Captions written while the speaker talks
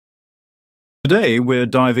Today, we're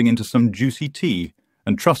diving into some juicy tea,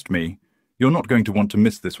 and trust me, you're not going to want to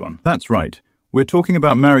miss this one. That's right. We're talking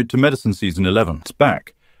about Married to Medicine Season 11. It's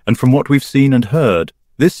back, and from what we've seen and heard,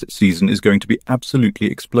 this season is going to be absolutely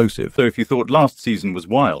explosive. So if you thought last season was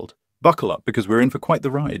wild, buckle up because we're in for quite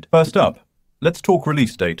the ride. First up, let's talk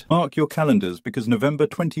release date. Mark your calendars because November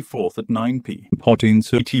 24th at 9 p. Potting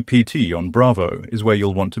TPT on Bravo is where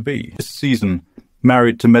you'll want to be. This season,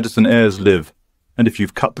 Married to Medicine airs live, and if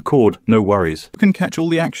you've cut the cord, no worries. You can catch all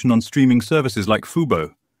the action on streaming services like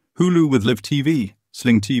Fubo, Hulu with Live TV,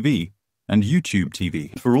 Sling TV, and YouTube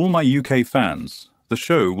TV. For all my UK fans, the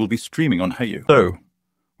show will be streaming on Hayu. So,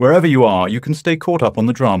 wherever you are, you can stay caught up on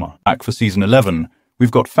the drama. Back for Season 11,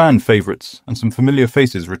 we've got fan favourites and some familiar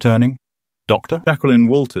faces returning. Dr. Jacqueline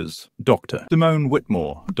Walters, Dr. Simone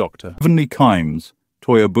Whitmore, Dr. Heavenly Kimes,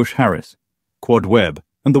 Toya Bush-Harris, Quad Webb,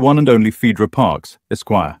 and the one and only Phaedra Parks,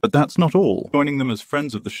 Esquire. But that's not all. Joining them as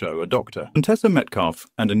friends of the show are Dr. Contessa Metcalf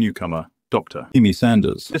and a newcomer, Dr. Amy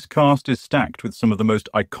Sanders. This cast is stacked with some of the most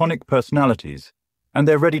iconic personalities, and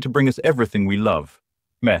they're ready to bring us everything we love.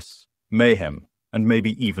 Mess, mayhem, and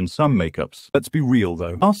maybe even some makeups. Let's be real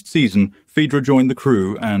though. Last season, Phaedra joined the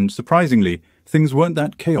crew and, surprisingly, things weren't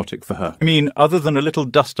that chaotic for her. I mean, other than a little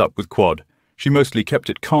dust-up with Quad, she mostly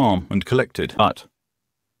kept it calm and collected. But,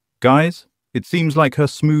 guys, it seems like her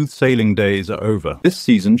smooth sailing days are over. This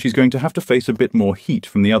season, she's going to have to face a bit more heat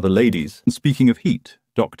from the other ladies. And speaking of heat,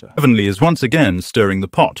 Dr. Heavenly is once again stirring the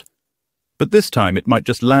pot. But this time, it might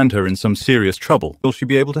just land her in some serious trouble. Will she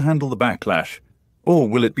be able to handle the backlash? Or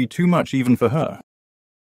will it be too much even for her?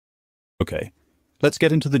 Okay, let's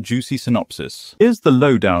get into the juicy synopsis. Here's the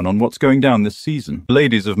lowdown on what's going down this season. The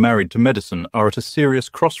ladies of Married to Medicine are at a serious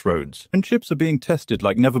crossroads. Friendships are being tested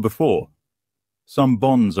like never before. Some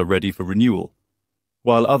bonds are ready for renewal,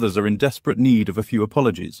 while others are in desperate need of a few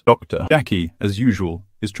apologies. Dr. Jackie, as usual,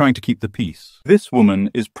 is trying to keep the peace. This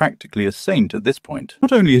woman is practically a saint at this point.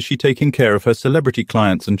 Not only is she taking care of her celebrity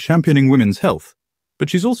clients and championing women's health, but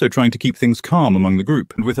she's also trying to keep things calm among the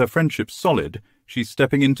group. And with her friendship solid, she's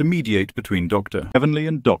stepping in to mediate between Dr. Heavenly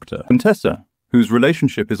and Dr. Contessa, whose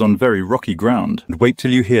relationship is on very rocky ground. And wait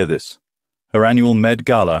till you hear this. Her annual Med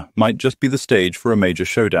Gala might just be the stage for a major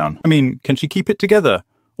showdown. I mean, can she keep it together?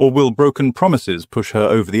 Or will broken promises push her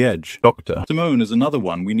over the edge? Dr. Simone is another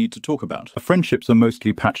one we need to talk about. Her friendships are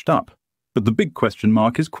mostly patched up, but the big question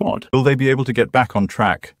mark is Quad. Will they be able to get back on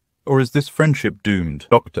track? Or is this friendship doomed?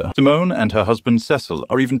 Dr. Simone and her husband Cecil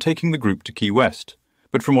are even taking the group to Key West.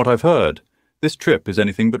 But from what I've heard, this trip is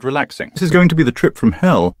anything but relaxing. This is going to be the trip from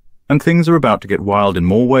hell, and things are about to get wild in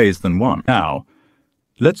more ways than one. Now,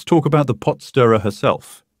 let's talk about the pot stirrer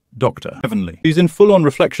herself, Dr. Heavenly. She's in full-on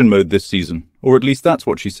reflection mode this season, or at least that's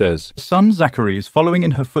what she says. Her son Zachary is following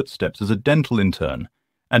in her footsteps as a dental intern,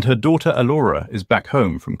 and her daughter Alora is back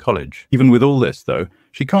home from college. Even with all this, though,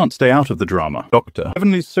 she can't stay out of the drama. Dr.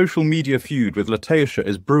 Heavenly's social media feud with Latasha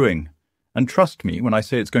is brewing, and trust me when I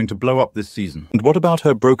say it's going to blow up this season. And what about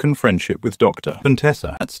her broken friendship with Dr.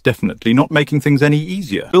 Contessa? That's definitely not making things any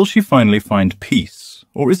easier. Will she finally find peace,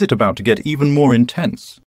 or is it about to get even more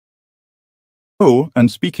intense? Oh, and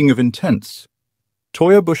speaking of intense,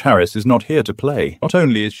 Toya Bush-Harris is not here to play. Not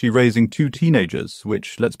only is she raising two teenagers,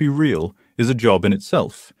 which, let's be real, is a job in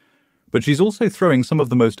itself, but she's also throwing some of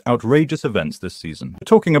the most outrageous events this season. We're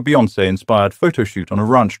talking a Beyoncé-inspired photo shoot on a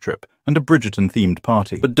ranch trip and a Bridgerton-themed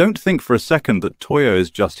party. But don't think for a second that Toya is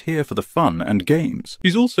just here for the fun and games.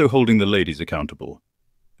 She's also holding the ladies accountable.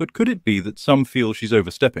 But could it be that some feel she's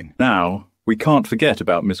overstepping? Now, we can't forget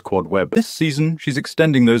about Miss Quad Webb. This season, she's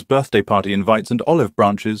extending those birthday party invites and olive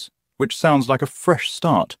branches, which sounds like a fresh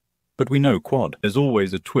start. But we know Quad. There's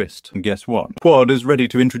always a twist, and guess what? Quad is ready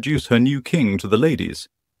to introduce her new king to the ladies,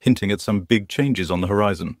 hinting at some big changes on the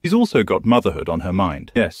horizon. She's also got motherhood on her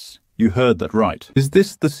mind. Yes, you heard that right. Is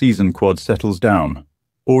this the season Quad settles down?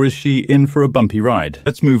 Or is she in for a bumpy ride?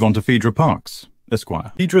 Let's move on to Phaedra Parks,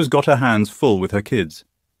 Esquire. Phaedra's got her hands full with her kids,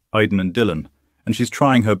 Aiden and Dylan, and she's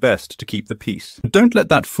trying her best to keep the peace. But don't let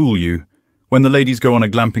that fool you. When the ladies go on a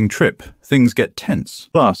glamping trip, things get tense.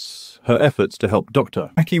 Plus, her efforts to help Dr.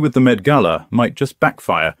 Jackie with the Med Gala might just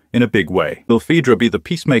backfire in a big way. Will Phaedra be the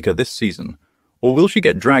peacemaker this season? Or will she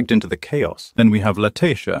get dragged into the chaos? Then we have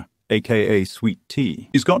Latasha, aka Sweet Tea.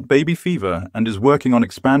 She's got baby fever and is working on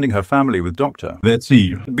expanding her family with Dr. Let's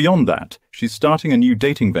see. Beyond that, she's starting a new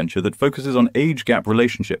dating venture that focuses on age gap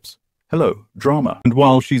relationships. Hello, drama. And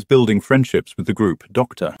while she's building friendships with the group,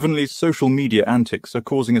 Dr. Heavenly's social media antics are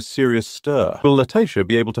causing a serious stir. Will Latasha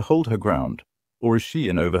be able to hold her ground? Or is she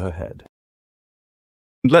in over her head?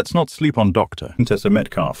 And let's not sleep on Dr. Contessa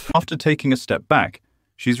Metcalf. After taking a step back,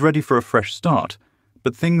 she's ready for a fresh start,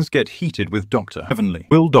 But things get heated with Dr. Heavenly.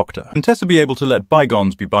 Will Dr. Contessa be able to let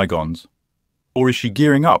bygones be bygones? Or is she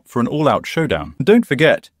gearing up for an all-out showdown? And don't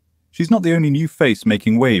forget, she's not the only new face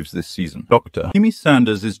making waves this season. Dr. Amy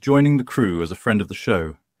Sanders is joining the crew as a friend of the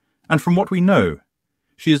show. And from what we know,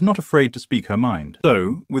 she is not afraid to speak her mind.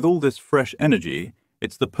 So, with all this fresh energy,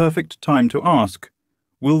 it's the perfect time to ask,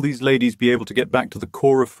 will these ladies be able to get back to the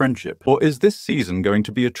core of friendship? Or is this season going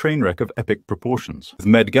to be a train wreck of epic proportions? With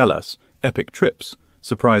Med Galas, epic trips,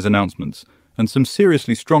 surprise announcements, and some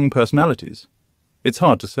seriously strong personalities? It's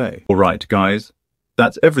hard to say. Alright, guys.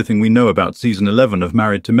 That's everything we know about Season 11 of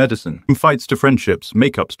Married to Medicine. From fights to friendships,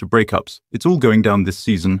 makeups to breakups, it's all going down this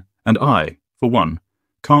season, and I, for one,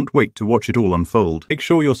 can't wait to watch it all unfold. Make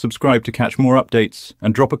sure you're subscribed to catch more updates,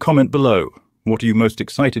 and drop a comment below. What are you most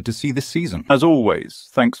excited to see this season? As always,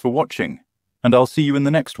 thanks for watching, and I'll see you in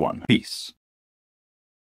the next one. Peace.